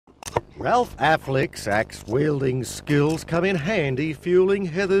Ralph Affleck's axe-wielding skills come in handy fueling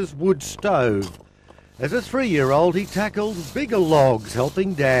Heather's wood stove. As a 3-year-old, he tackled bigger logs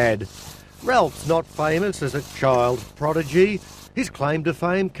helping Dad. Ralph's not famous as a child prodigy. His claim to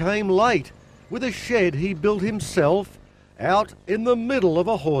fame came late, with a shed he built himself out in the middle of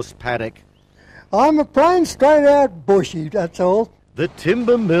a horse paddock. I'm a plain straight-out bushy, that's all. The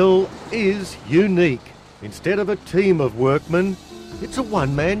timber mill is unique. Instead of a team of workmen, it's a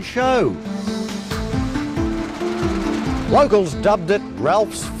one-man show. Locals dubbed it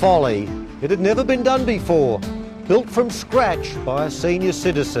Ralph's Folly. It had never been done before, built from scratch by a senior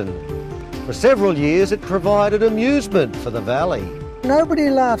citizen. For several years it provided amusement for the valley.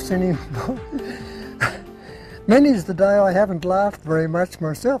 Nobody laughs anymore. Many's the day I haven't laughed very much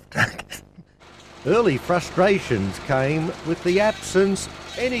myself. Early frustrations came with the absence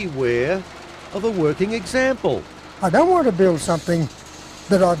anywhere of a working example. I don't want to build something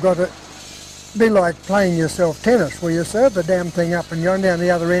that I've got to be like playing yourself tennis, where you serve the damn thing up and you're down the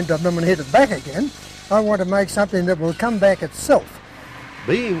other end of them and hit it back again. I want to make something that will come back itself.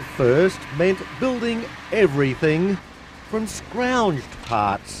 Being first meant building everything from scrounged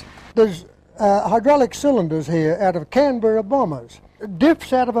parts. There's hydraulic cylinders here out of Canberra bombers,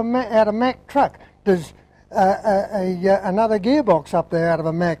 diffs out of a Mack truck. There's another gearbox up there out of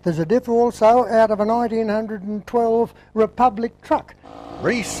a Mack. There's a diff also out of a 1912 Republic truck.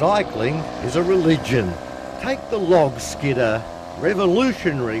 Recycling is a religion. Take the log skidder,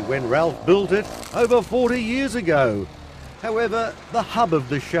 revolutionary when Ralph built it over 40 years ago. However, the hub of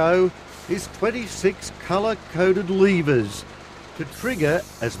the show is 26 colour-coded levers to trigger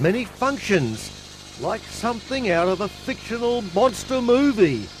as many functions, like something out of a fictional monster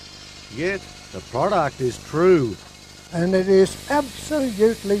movie. Yet the product is true. And it is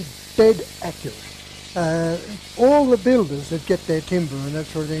absolutely dead accurate. All the builders that get their timber and that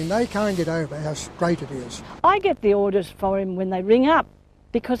sort of thing, they can't get over how straight it is. I get the orders for him when they ring up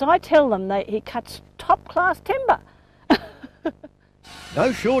because I tell them he cuts top-class timber.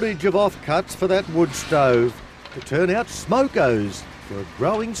 No shortage of offcuts for that wood stove to turn out smokos for a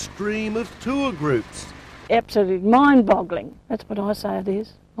growing stream of tour groups. Absolutely mind-boggling. That's what I say it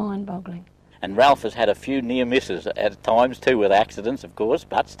is, mind-boggling. And Ralph has had a few near misses at times too, with accidents of course,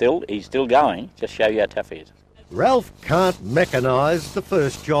 but still, he's still going. Just show you how tough he is. Ralph can't mechanise the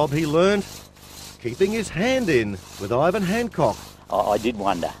first job he learned, keeping his hand in with Ivan Hancock. I did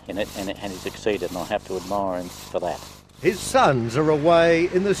wonder in it, and he succeeded, and I have to admire him for that. His sons are away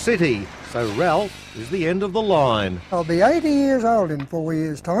in the city, so Ralph is the end of the line. I'll be 80 years old in 4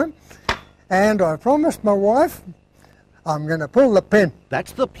 years' time, and I promised my wife I'm going to pull the pin.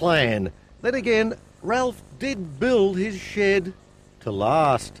 That's the plan. Then again, Ralph did build his shed to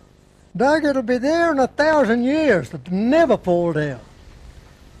last. Doug, it'll be there in 1,000 years. It'll never fall down.